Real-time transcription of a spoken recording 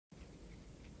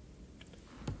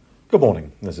Good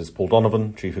morning. This is Paul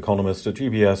Donovan, Chief Economist at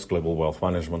UBS Global Wealth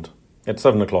Management. It's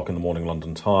 7 o'clock in the morning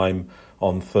London time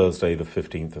on Thursday the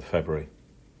 15th of February.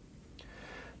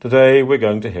 Today we're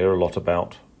going to hear a lot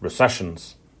about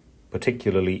recessions.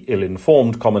 Particularly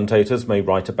ill-informed commentators may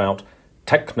write about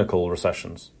technical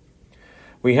recessions.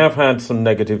 We have had some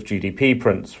negative GDP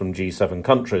prints from G7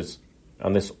 countries,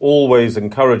 and this always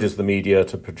encourages the media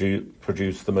to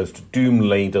produce the most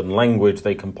doom-laden language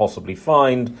they can possibly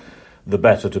find, the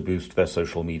better to boost their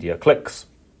social media clicks.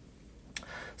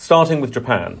 Starting with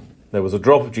Japan, there was a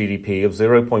drop of GDP of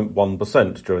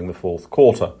 0.1% during the fourth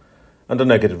quarter and a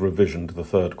negative revision to the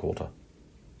third quarter.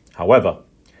 However,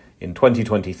 in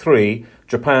 2023,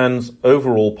 Japan's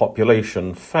overall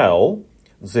population fell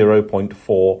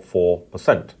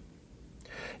 0.44%.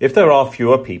 If there are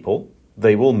fewer people,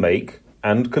 they will make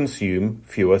and consume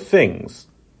fewer things.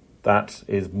 That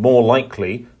is more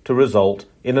likely to result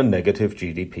in a negative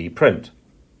GDP print.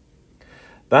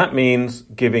 That means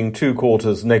giving 2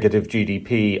 quarters negative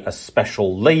GDP a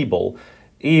special label,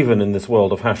 even in this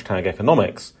world of hashtag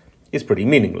economics, is pretty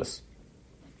meaningless.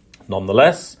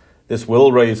 Nonetheless, this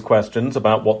will raise questions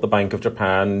about what the Bank of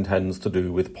Japan intends to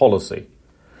do with policy.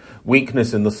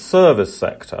 Weakness in the service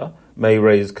sector may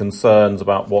raise concerns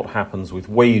about what happens with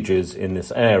wages in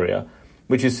this area,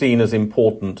 which is seen as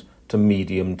important to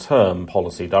medium-term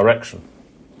policy direction.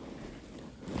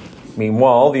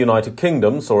 Meanwhile, the United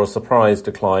Kingdom saw a surprise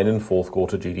decline in fourth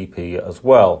quarter GDP as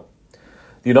well.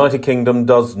 The United Kingdom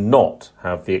does not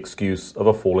have the excuse of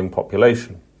a falling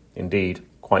population. Indeed,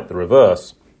 quite the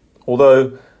reverse.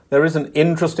 Although there is an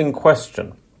interesting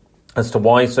question as to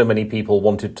why so many people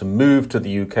wanted to move to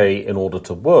the UK in order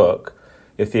to work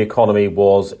if the economy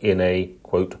was in a,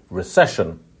 quote,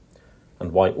 recession,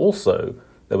 and why also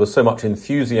there was so much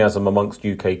enthusiasm amongst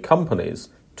UK companies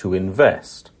to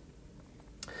invest.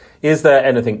 Is there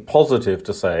anything positive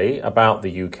to say about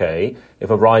the UK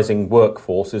if a rising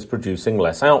workforce is producing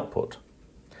less output?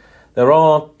 There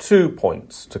are 2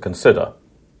 points to consider.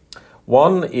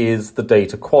 One is the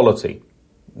data quality.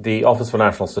 The Office for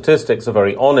National Statistics are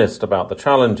very honest about the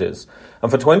challenges, and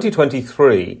for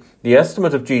 2023, the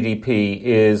estimate of GDP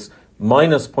is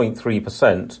minus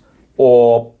 0.3%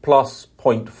 or plus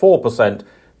 0.4%,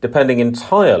 depending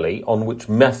entirely on which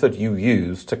method you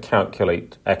use to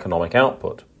calculate economic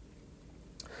output.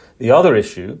 The other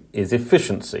issue is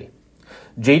efficiency.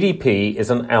 GDP is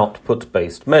an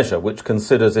output-based measure which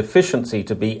considers efficiency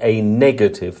to be a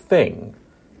negative thing.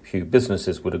 Few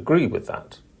businesses would agree with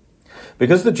that.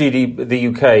 Because the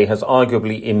UK has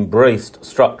arguably embraced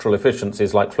structural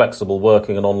efficiencies like flexible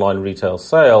working and online retail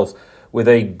sales with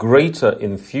a greater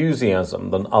enthusiasm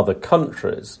than other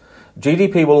countries,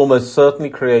 GDP will almost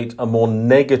certainly create a more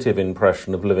negative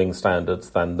impression of living standards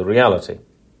than the reality.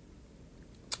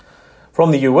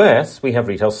 From the US, we have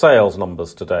retail sales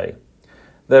numbers today.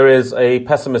 There is a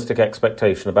pessimistic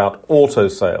expectation about auto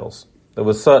sales. There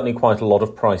was certainly quite a lot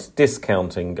of price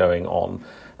discounting going on,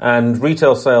 and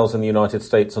retail sales in the United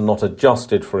States are not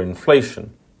adjusted for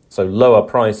inflation. So lower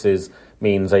prices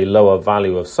means a lower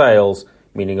value of sales,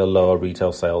 meaning a lower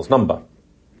retail sales number.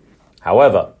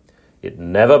 However, it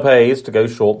never pays to go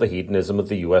short the hedonism of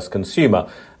the US consumer.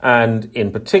 And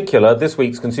in particular, this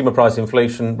week's consumer price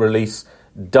inflation release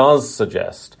does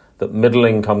suggest that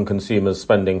middle-income consumers'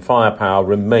 spending firepower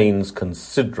remains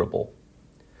considerable.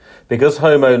 Because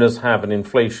homeowners have an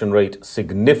inflation rate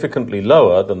significantly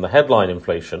lower than the headline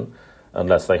inflation,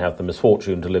 unless they have the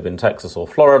misfortune to live in Texas or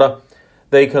Florida,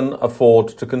 they can afford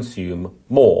to consume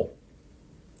more.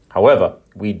 However,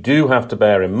 we do have to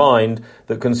bear in mind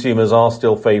that consumers are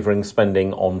still favouring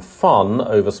spending on fun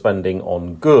over spending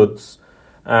on goods,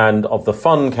 and of the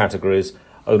fun categories,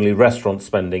 only restaurant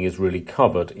spending is really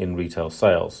covered in retail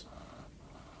sales.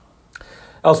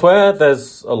 Elsewhere,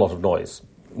 there's a lot of noise.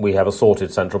 We have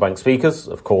assorted central bank speakers.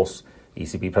 Of course,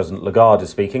 ECB President Lagarde is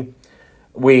speaking.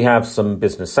 We have some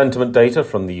business sentiment data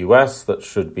from the US that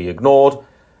should be ignored,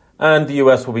 and the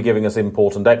US will be giving us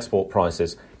import and export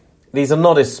prices. These are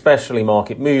not especially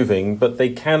market moving, but they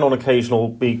can on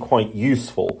occasion be quite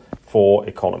useful for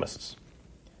economists.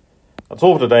 That's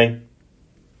all for today.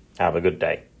 Have a good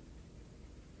day.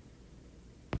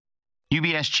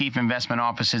 UBS Chief Investment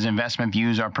Office's investment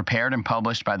views are prepared and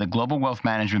published by the global wealth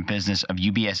management business of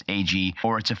UBS AG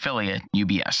or its affiliate,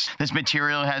 UBS. This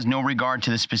material has no regard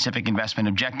to the specific investment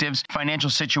objectives, financial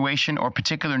situation, or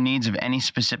particular needs of any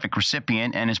specific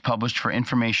recipient and is published for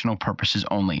informational purposes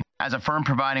only. As a firm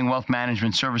providing wealth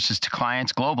management services to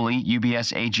clients globally,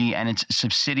 UBS AG and its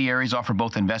subsidiaries offer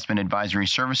both investment advisory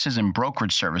services and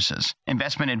brokerage services.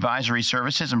 Investment advisory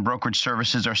services and brokerage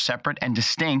services are separate and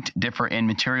distinct, differ in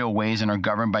material ways, and are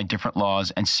governed by different laws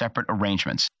and separate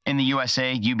arrangements. In the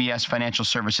USA, UBS Financial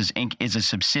Services Inc. is a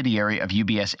subsidiary of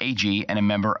UBS AG and a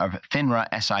member of FINRA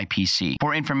SIPC.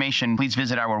 For information, please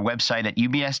visit our website at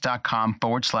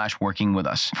ubs.com/working with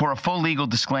us. For a full legal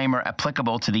disclaimer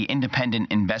applicable to the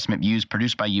independent investment views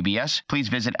produced by UBS, please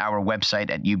visit our website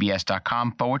at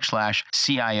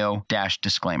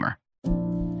ubs.com/CIO-disclaimer.